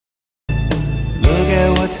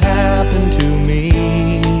what's happened to me.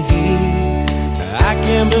 I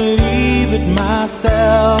can't believe it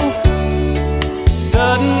myself.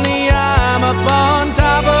 Suddenly I'm up on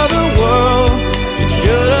top of the world. It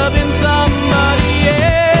should have been somebody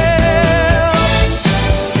else.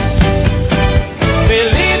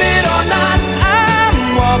 Believe it or not,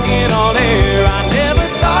 I'm walking on air. I never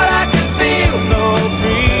thought I could feel so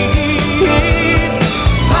free.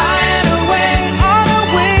 Flying away on a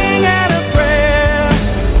wing and a prayer.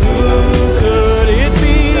 Who could it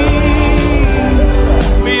be?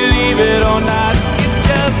 Believe it or not, it's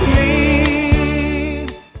just me.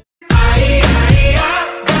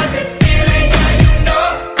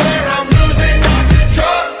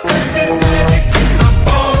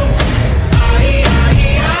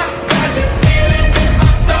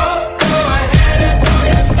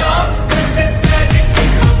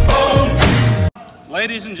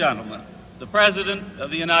 Ladies and gentlemen, the President of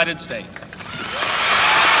the United States.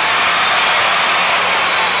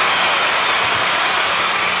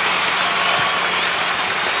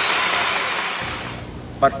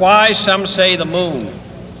 But why, some say, the moon?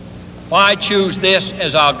 Why choose this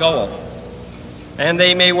as our goal? And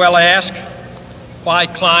they may well ask, why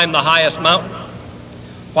climb the highest mountain?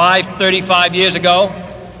 Why, 35 years ago,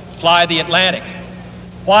 fly the Atlantic?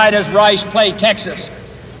 Why does Rice play Texas?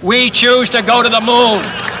 We choose to go to the moon.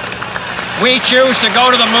 We choose to go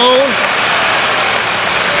to the moon.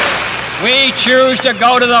 We choose to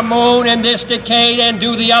go to the moon in this decade and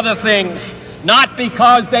do the other things, not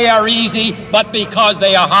because they are easy, but because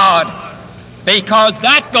they are hard. Because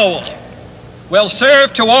that goal will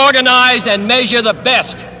serve to organize and measure the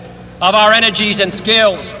best of our energies and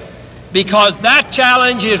skills. Because that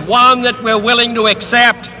challenge is one that we're willing to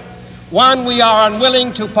accept, one we are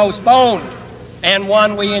unwilling to postpone, and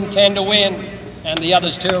one we intend to win, and the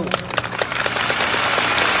others too.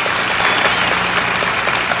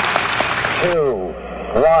 2,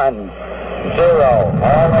 1, 0,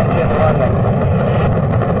 all engines running.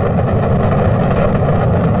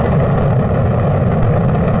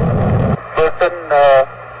 Listen,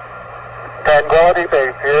 Tranquility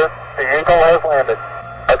Base here. The Eagle has landed.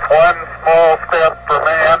 That's one small step for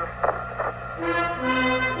man,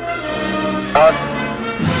 one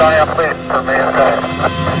giant leap for mankind.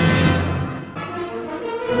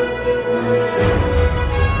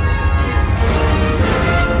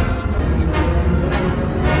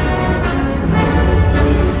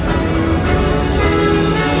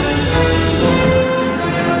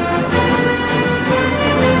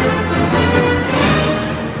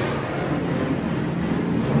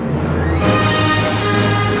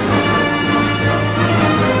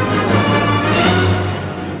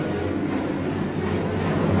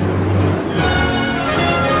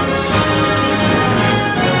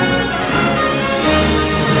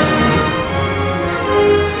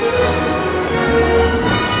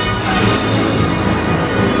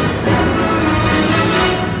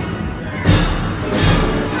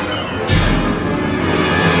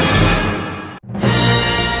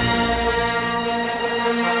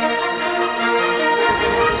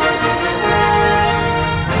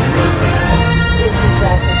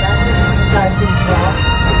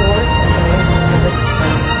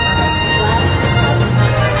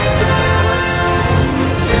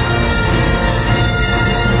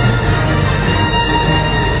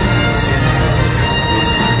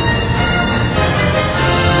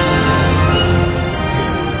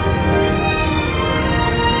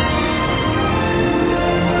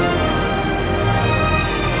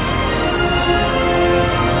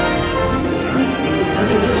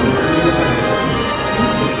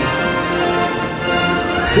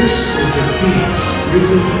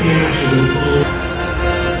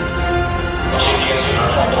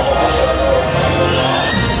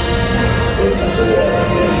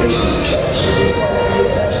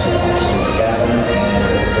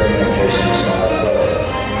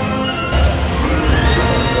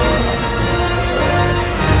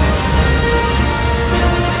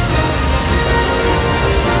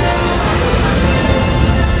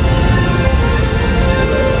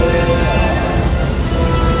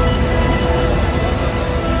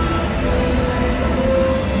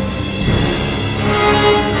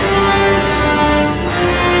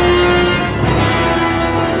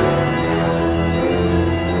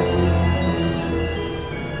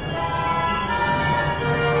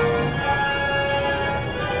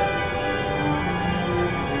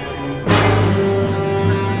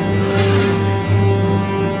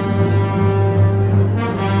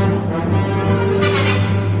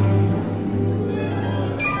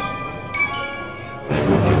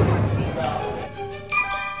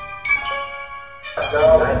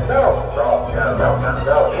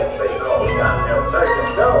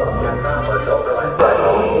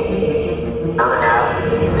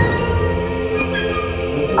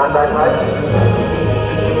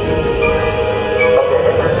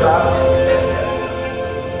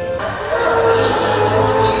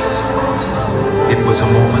 It was a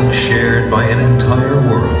moment shared by an entire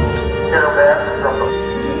world.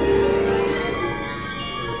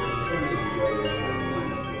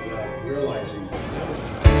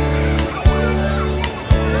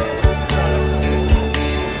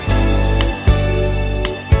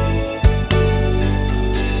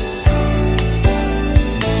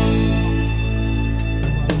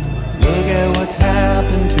 Look at what's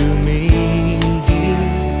happened to me.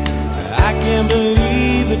 I can't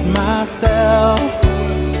believe it myself.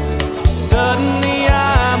 Suddenly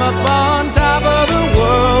I'm up on top of the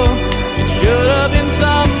world. It should have been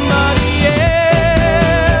somebody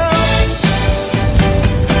else.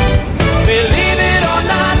 Believe it or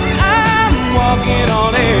not, I'm walking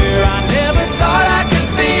on air. I never thought I could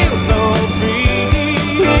feel so free.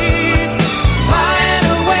 Flying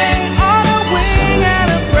away on a wing and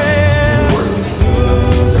a prayer. Who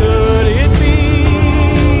could it be?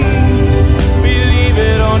 Believe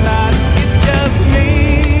it or not, it's just me.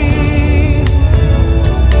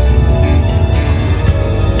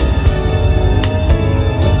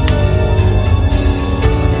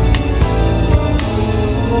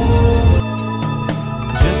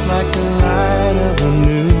 Just like the light of a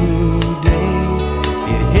new day,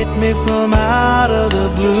 it hit me from out of the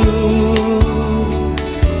blue,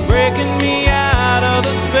 breaking me out of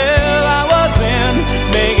the spell I was in,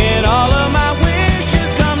 making all of my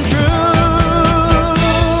wishes come true.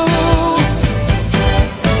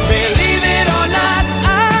 Believe it or not,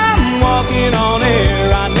 I'm walking on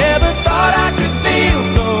air. I never thought I could feel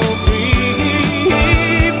so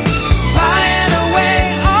free. Flying away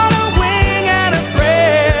on a wing and a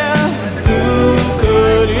prayer. Who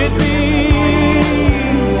could it be?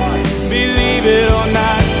 Believe it or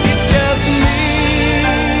not, it's just me.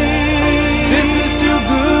 This is too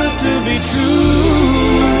good to be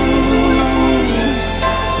true.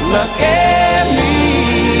 Look at me,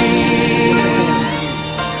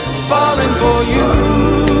 falling for you.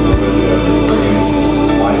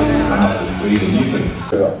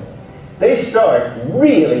 They start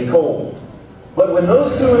really cold, but when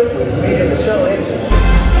those two liquids meet in the shuttle engine,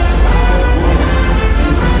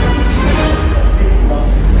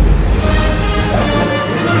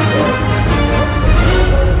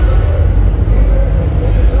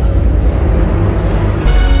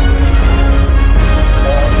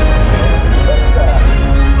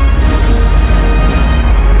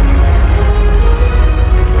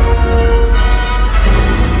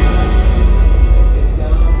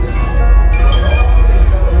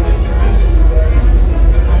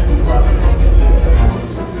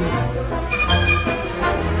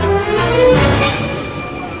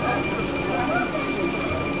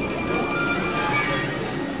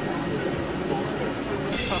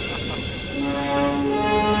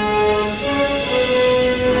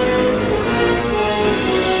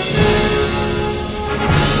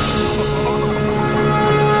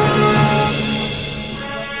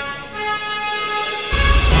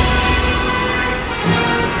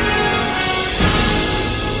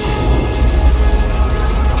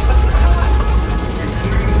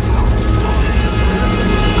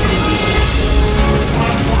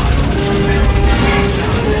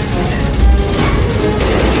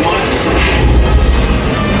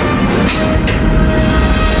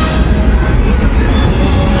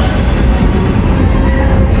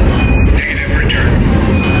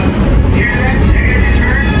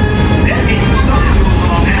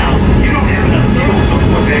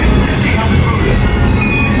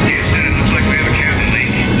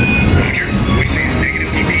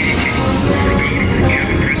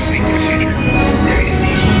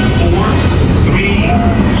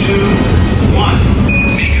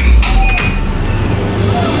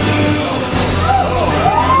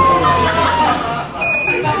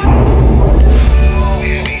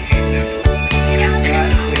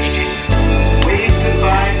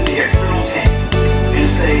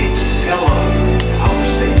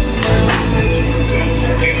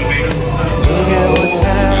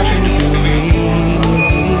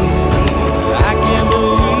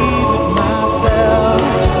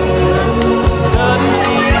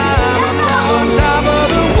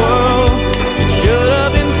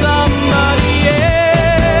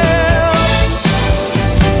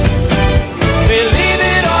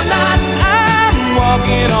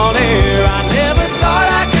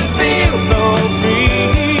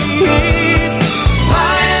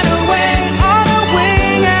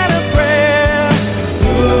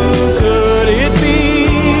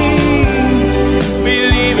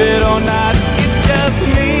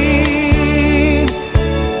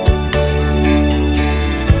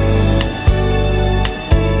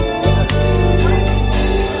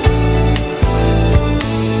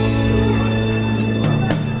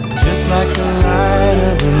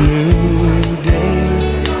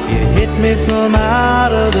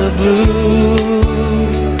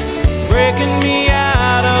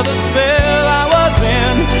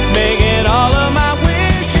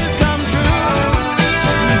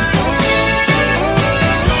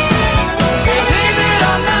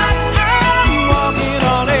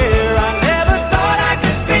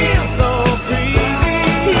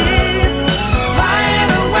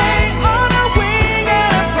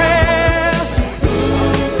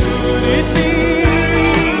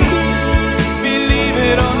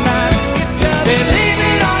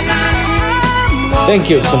 Thank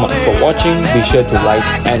you so much for watching. Be sure to like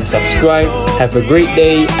and subscribe. Have a great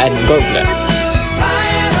day and God bless.